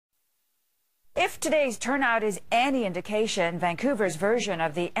If today's turnout is any indication, Vancouver's version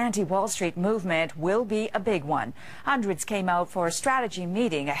of the anti-Wall Street movement will be a big one. Hundreds came out for a strategy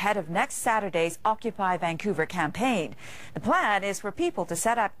meeting ahead of next Saturday's Occupy Vancouver campaign. The plan is for people to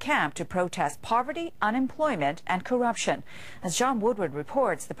set up camp to protest poverty, unemployment and corruption. As John Woodward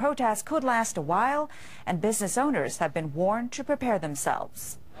reports, the protests could last a while, and business owners have been warned to prepare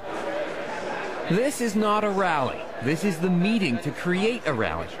themselves. This is not a rally. This is the meeting to create a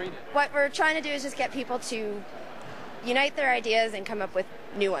rally. What we're trying to do is just get people to unite their ideas and come up with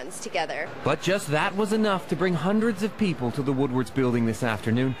new ones together. But just that was enough to bring hundreds of people to the Woodward's building this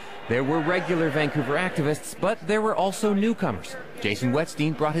afternoon. There were regular Vancouver activists, but there were also newcomers. Jason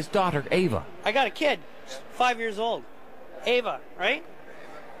Wetstein brought his daughter, Ava. I got a kid, 5 years old. Ava, right?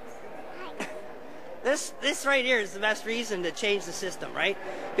 This right here is the best reason to change the system, right?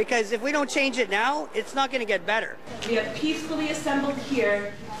 Because if we don't change it now, it's not going to get better. We have peacefully assembled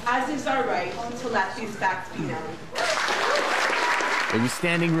here, as is our right, to let these facts be known. It was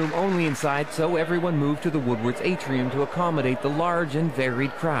standing room only inside, so everyone moved to the Woodward's atrium to accommodate the large and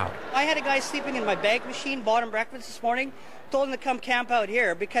varied crowd. I had a guy sleeping in my bag machine, bought him breakfast this morning, told him to come camp out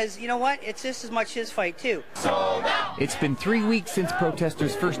here because, you know what, it's just as much his fight too. It's been 3 weeks since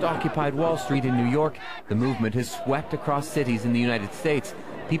protesters first occupied Wall Street in New York. The movement has swept across cities in the United States.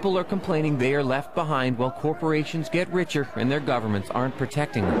 People are complaining they are left behind while corporations get richer and their governments aren't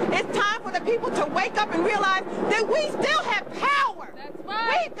protecting them. It's time for the people to wake up and realize that we still have power. That's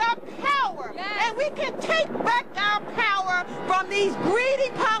right. We've got power. Yes. And we can take back our power from these greedy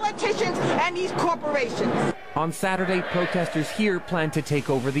politicians and these corporations. On Saturday, protesters here plan to take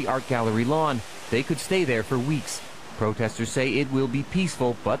over the art gallery lawn. They could stay there for weeks. Protesters say it will be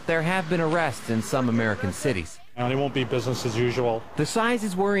peaceful, but there have been arrests in some American cities. And it won't be business as usual. The size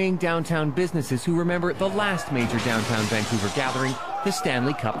is worrying downtown businesses who remember the last major downtown Vancouver gathering, the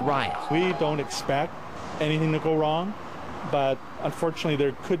Stanley Cup riot. We don't expect anything to go wrong, but unfortunately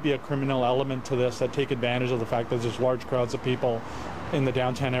there could be a criminal element to this that take advantage of the fact that there's large crowds of people in the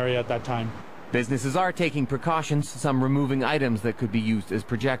downtown area at that time. Businesses are taking precautions, some removing items that could be used as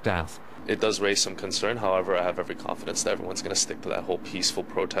projectiles. It does raise some concern. However, I have every confidence that everyone's going to stick to that whole peaceful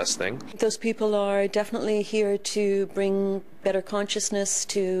protest thing. Those people are definitely here to bring better consciousness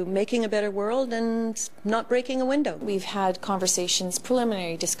to making a better world and not breaking a window. We've had conversations,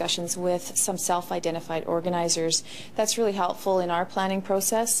 preliminary discussions with some self-identified organizers. That's really helpful in our planning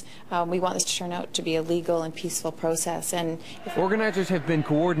process. We want this to turn out to be a legal and peaceful process. And organizers have been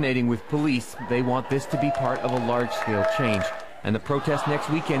coordinating with police. They want this to be part of a large-scale change. And the protest next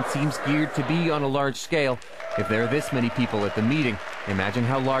weekend seems geared to be on a large scale. If there are this many people at the meeting, imagine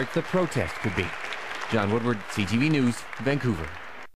how large the protest could be. John Woodward, CTV News, Vancouver.